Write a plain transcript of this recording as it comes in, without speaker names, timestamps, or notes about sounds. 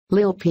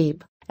Lil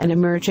Peep, an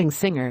emerging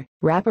singer,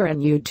 rapper and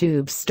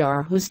YouTube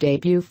star whose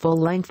debut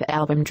full-length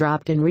album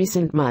dropped in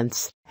recent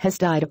months, has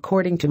died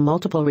according to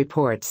multiple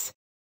reports.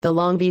 The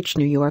Long Beach,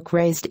 New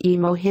York-raised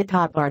emo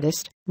hip-hop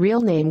artist,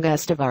 real name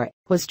Gustav Åhr,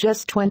 was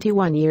just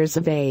 21 years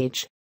of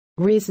age.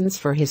 Reasons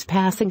for his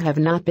passing have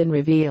not been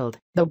revealed,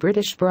 though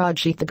British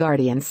broadsheet The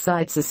Guardian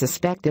cites a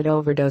suspected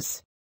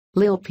overdose.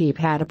 Lil Peep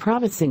had a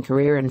promising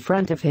career in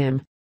front of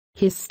him.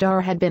 His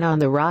star had been on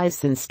the rise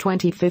since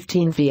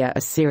 2015 via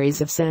a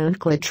series of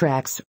SoundCloud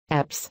tracks,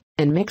 apps,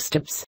 and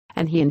mixtapes,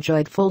 and he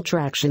enjoyed full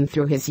traction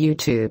through his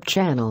YouTube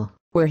channel,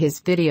 where his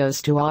videos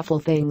to Awful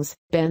Things,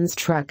 Ben's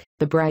Truck,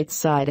 The Bright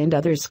Side and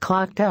others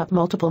clocked up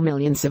multiple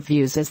millions of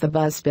views. As the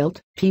buzz built,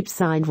 Peep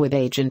signed with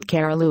agent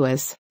Cara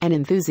Lewis, and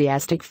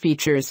enthusiastic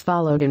features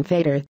followed in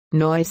Fader,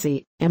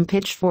 Noisy, and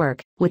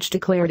Pitchfork, which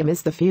declared him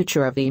as the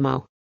future of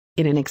emo.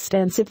 In an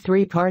extensive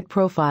three-part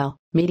profile,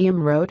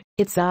 Medium wrote,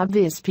 "It's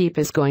obvious Peep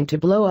is going to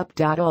blow up."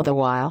 All the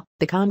while,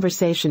 the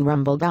conversation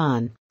rumbled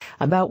on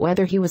about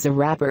whether he was a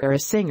rapper or a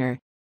singer.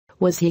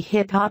 Was he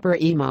hip-hop or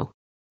emo?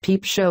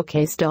 Peep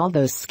showcased all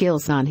those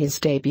skills on his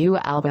debut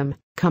album,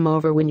 Come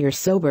Over When You're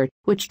Sober,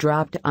 which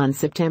dropped on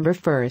September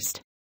 1st.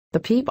 The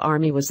Peep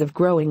army was a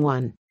growing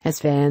one, as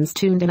fans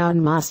tuned in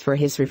en masse for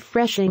his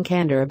refreshing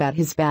candor about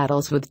his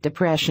battles with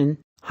depression,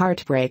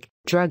 heartbreak,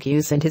 drug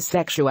use and his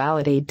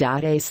sexuality.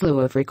 A slew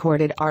of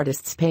recorded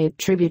artists paid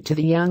tribute to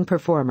the young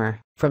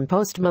performer, from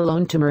Post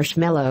Malone to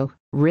Marshmello,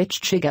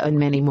 Rich Chiga and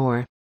many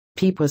more.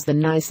 Peep was the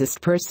nicest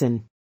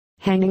person.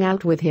 Hanging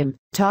out with him,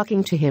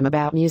 talking to him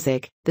about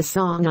music, the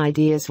song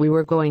ideas we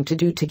were going to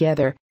do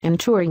together, and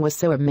touring was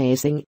so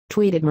amazing,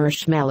 tweeted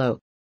Marshmello.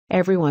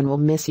 Everyone will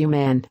miss you,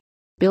 man.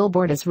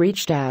 Billboard has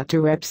reached out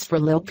to reps for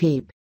Lil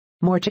Peep.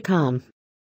 More to come.